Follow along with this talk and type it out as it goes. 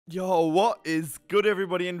Yo, what is good,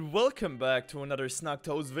 everybody, and welcome back to another Snug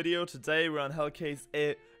Toes video. Today we're on Hellcase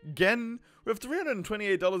again. We have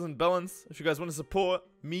 $328 in balance. If you guys want to support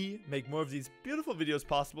me make more of these beautiful videos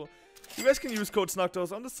possible, you guys can use code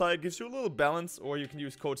SnugToes on the side. Gives you a little balance, or you can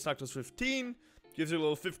use code SnugToes15. Gives you a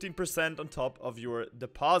little 15% on top of your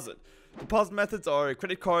deposit. Deposit methods are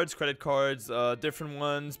credit cards, different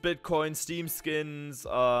ones, Bitcoin, Steam skins,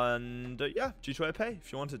 and yeah, G2A Pay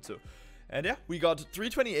if you wanted to. And yeah, we got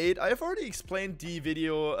 328. I have already explained the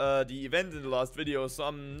event in the last video, so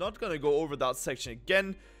I'm not gonna go over that section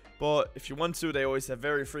again. But if you want to, they always have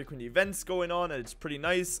very frequent events going on, and it's pretty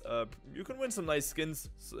nice. You can win some nice skins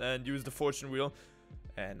and use the fortune wheel.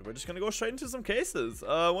 And we're just gonna go straight into some cases.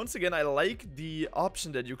 Once again, I like the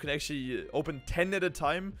option that you can actually open 10 at a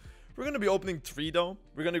time. We're gonna be opening 3 though.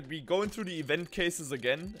 We're gonna be going through the event cases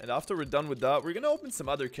again, and after we're done with that, we're gonna open some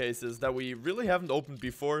other cases that we really haven't opened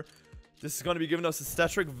before. This is going to be giving us a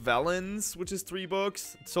Statric Valens, which is 3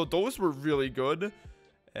 bucks. So those were really good.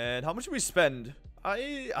 And how much did we spend?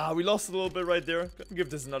 We lost a little bit right there. Gonna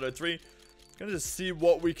give this another 3. Gonna just see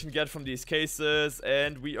what we can get from these cases.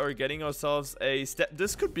 And we are getting ourselves a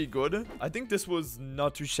this could be good. I think this was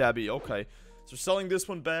not too shabby. Okay. So selling this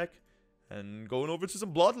one back. And going over to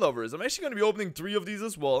some Blood Lovers. I'm actually going to be opening 3 of these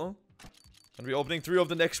as well. Gonna be opening 3 of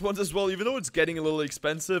the next ones as well, even though it's getting a little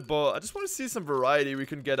expensive, but I just want to see some variety we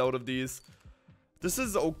can get out of these. This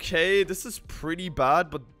is okay. This is pretty bad,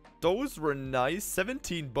 but those were nice.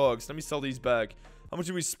 17 bucks. Let me sell these back. How much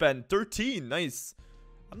did we spend? 13. Nice.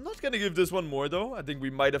 I'm not gonna give this one more though. I think we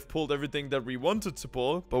might have pulled everything that we wanted to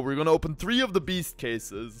pull, but we're gonna open 3 of the beast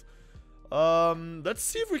cases. Let's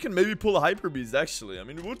see if we can maybe pull a hyper beast actually. I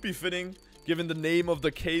mean, it would be fitting given the name of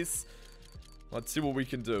the case. Let's see what we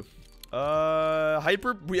can do.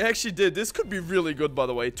 Hyper, we actually did. This could be really good, by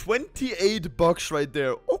the way. 28 bucks right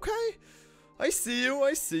there. Okay. I see you.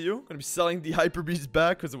 I see you. Gonna be selling the Hyper Beast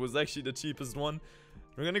back because it was actually the cheapest one.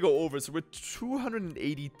 We're gonna go over. So we're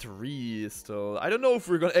 283 still. I don't know if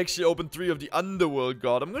we're gonna actually open 3 of the Underworld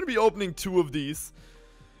God. I'm gonna be opening 2 of these.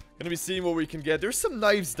 Gonna be seeing what we can get. There's some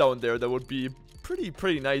knives down there that would be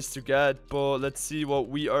pretty nice to get. But let's see what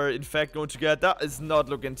we are in fact going to get. That is not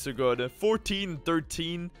looking too good. 14,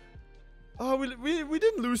 13. Oh, we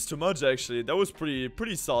didn't lose too much, actually. That was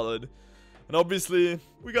pretty solid. And obviously,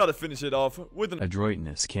 we gotta finish it off with an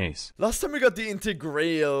adroitness case. Last time we got the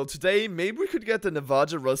Integral. Today, maybe we could get the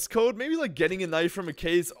Nevada Rust Code. Maybe, like, getting a knife from a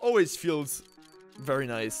case always feels very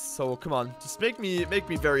nice. So, come on. Just make me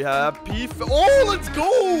very happy. Oh, let's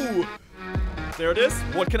go! There it is.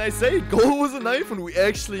 What can I say? Gold was a knife and we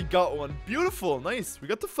actually got one. Beautiful. Nice. We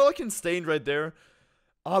got the Falcon Stain right there.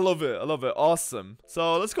 I love it. I love it. Awesome.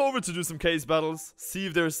 So let's go over to do some case battles. See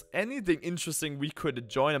if there's anything interesting we could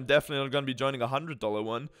join. I'm definitely not going to be joining a $100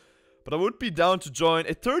 one. But I would be down to join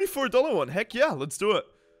a $34 one. Heck yeah, let's do it.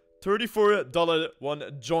 $34 one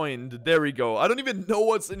joined. There we go. I don't even know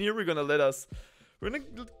what's in here. We're going to let us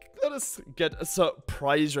get a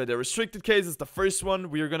surprise right there. Restricted case is the first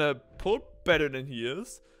one. We are going to pull better than he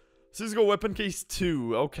is. So let's go weapon case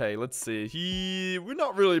 2. Okay, let's see. We're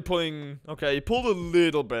not really pulling. Okay, he pulled a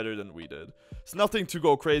little better than we did. It's nothing to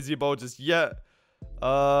go crazy about just yet.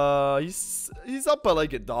 He's up by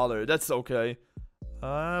like $1. That's okay.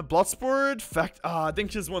 Bloodsport fact. I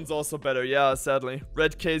think his one's also better. Yeah, sadly.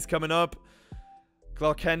 Red case coming up.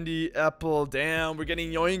 Claw Candy, Apple. Damn, we're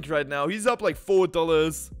getting yoinked right now. He's up like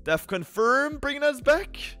 $4. Def confirm bringing us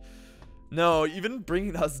back. No, even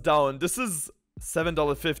bringing us down. This is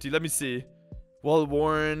 $7.50. Let me see. Well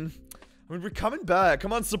worn. I mean, we're coming back.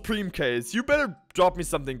 Come on, Supreme Case. You better drop me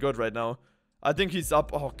something good right now. I think he's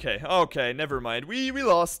up. Okay. Okay. Never mind. We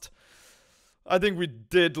lost. I think we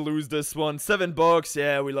did lose this one. $7.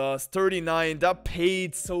 Yeah, we lost. 39. That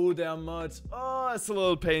paid so damn much. Oh, it's a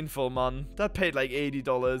little painful, man. That paid like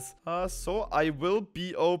 $80. So I will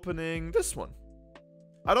be opening this one.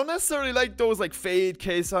 I don't necessarily like those like fade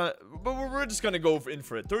case, but we're just gonna go in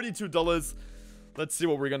for it. $32. Let's see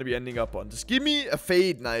what we're going to be ending up on. Just give me a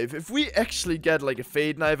fade knife. If we actually get like a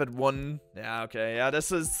fade knife at 1. Yeah, okay. Yeah,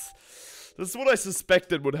 this is what I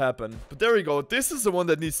suspected would happen. But there we go. This is the one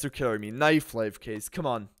that needs to carry me. Knife life case. Come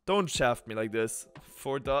on. Don't shaft me like this.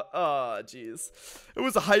 Jeez. It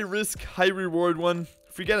was a high risk, high reward one.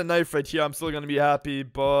 If we get a knife right here, I'm still going to be happy.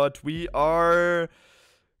 But we are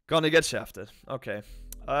going to get shafted. Okay.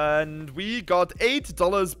 And we got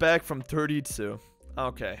 $8 back from 32.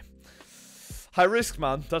 Okay. High risk,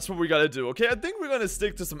 man. That's what we gotta do. Okay, I think we're gonna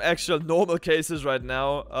stick to some actual normal cases right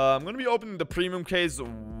now. I'm gonna be opening the premium case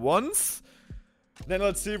once. Then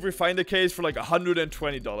let's see if we find a case for like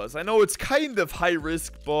 $120. I know it's kind of high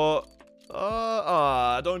risk, but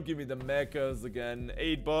Don't give me the mechas again.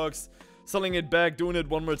 $8. Selling it back, doing it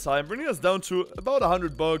one more time. Bringing us down to about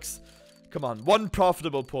 $100. Come on, one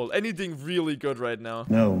profitable pull. Anything really good right now?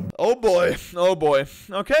 No. Oh boy, oh boy.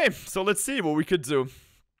 Okay, so let's see what we could do.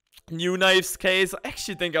 New knives case. I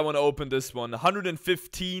actually think I want to open this one.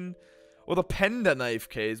 115. Or the panda knife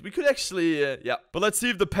case. We could actually, yeah. But let's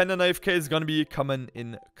see if the panda knife case is gonna be coming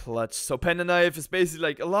in clutch. So panda knife is basically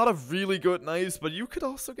like a lot of really good knives, but you could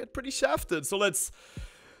also get pretty shafted. So let's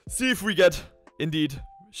see if we get indeed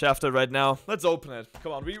shafted right now. Let's open it.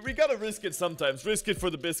 Come on, we gotta risk it sometimes. Risk it for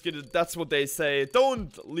the biscuit. That's what they say.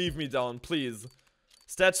 Don't leave me down, please.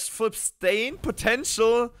 Stats flip stain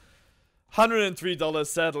potential. $103,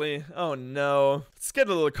 sadly. Oh no. Let's get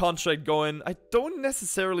a little contract going. I don't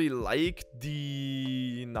necessarily like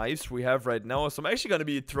the knives we have right now, so I'm actually gonna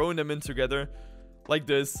be throwing them in together like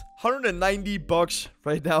this. $190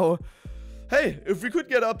 right now. Hey, if we could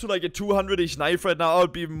get up to like a 200-ish knife right now, I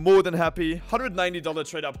would be more than happy. $190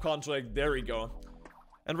 trade-up contract. There we go.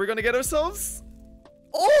 And we're gonna get ourselves...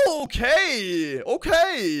 Okay!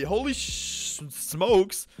 Okay! Holy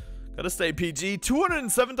smokes. Gotta stay PG.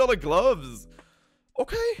 $207 gloves.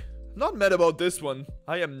 Okay. Not mad about this one.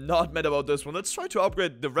 I am not mad about this one. Let's try to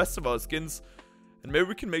upgrade the rest of our skins. And maybe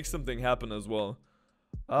we can make something happen as well.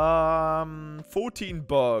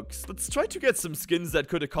 $14. Let's try to get some skins that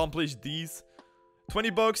could accomplish these.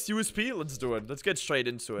 $20 USP. Let's do it. Let's get straight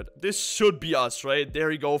into it. This should be us, right? There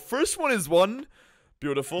we go. First one is one.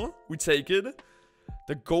 Beautiful. We take it.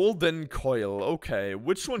 The golden coil. Okay,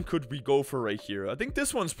 which one could we go for right here? I think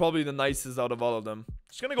this one's probably the nicest out of all of them.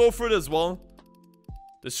 Just gonna go for it as well.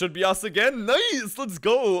 This should be us again. Nice, let's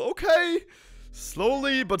go. Okay.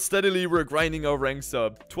 Slowly but steadily, we're grinding our ranks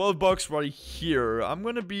up. $12 right here. I'm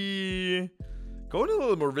gonna be going a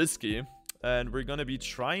little more risky. And we're gonna be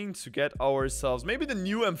trying to get ourselves maybe the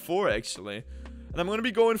new M4 actually. And I'm gonna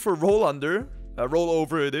be going for roll under. Roll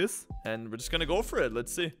over it is. And we're just gonna go for it.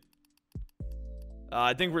 Let's see.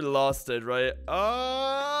 I think we lost it, right?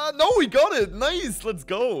 No, we got it. Nice, let's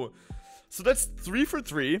go. So that's 3 for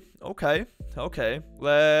 3. Okay, okay.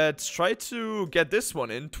 Let's try to get this one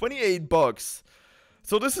in. $28.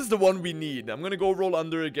 So this is the one we need. I'm gonna go roll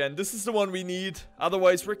under again. This is the one we need.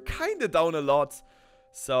 Otherwise, we're kind of down a lot.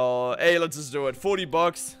 So, hey, let's just do it.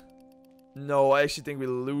 $40. No, I actually think we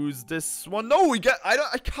lose this one. No, we get...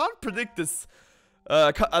 I can't predict this.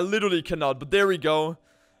 I literally cannot, but there we go.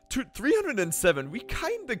 307. We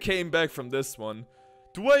kind of came back from this one.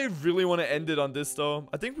 Do I really want to end it on this though?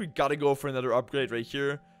 I think we gotta go for another upgrade right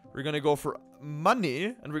here. We're gonna go for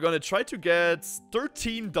money, and we're gonna try to get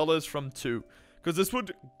 $13 from 2, because this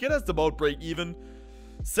would get us about break even.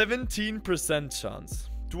 17% chance.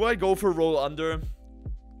 Do I go for roll under?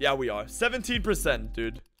 Yeah, we are. 17%,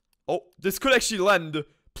 dude. Oh, this could actually land.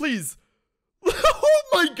 Please. Oh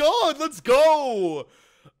my god, let's go.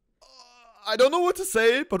 I don't know what to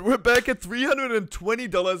say, but we're back at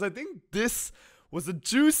 $320. I think this was a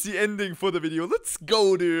juicy ending for the video. Let's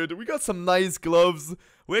go, dude. We got some nice gloves.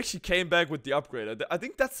 We actually came back with the upgrade. I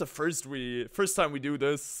think that's the first time we do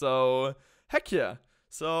this, so heck yeah.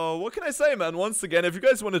 So what can I say, man? Once again, if you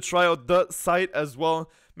guys want to try out the site as well,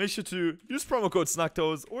 make sure to use promo code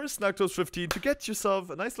SnackToes or SnackToes15 to get yourself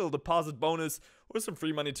a nice little deposit bonus or some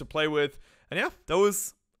free money to play with. And yeah, that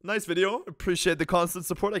was... nice video. Appreciate the constant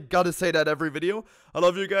support. I gotta say that every video. I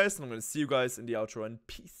love you guys, and I'm gonna see you guys in the outro, and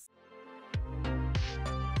peace.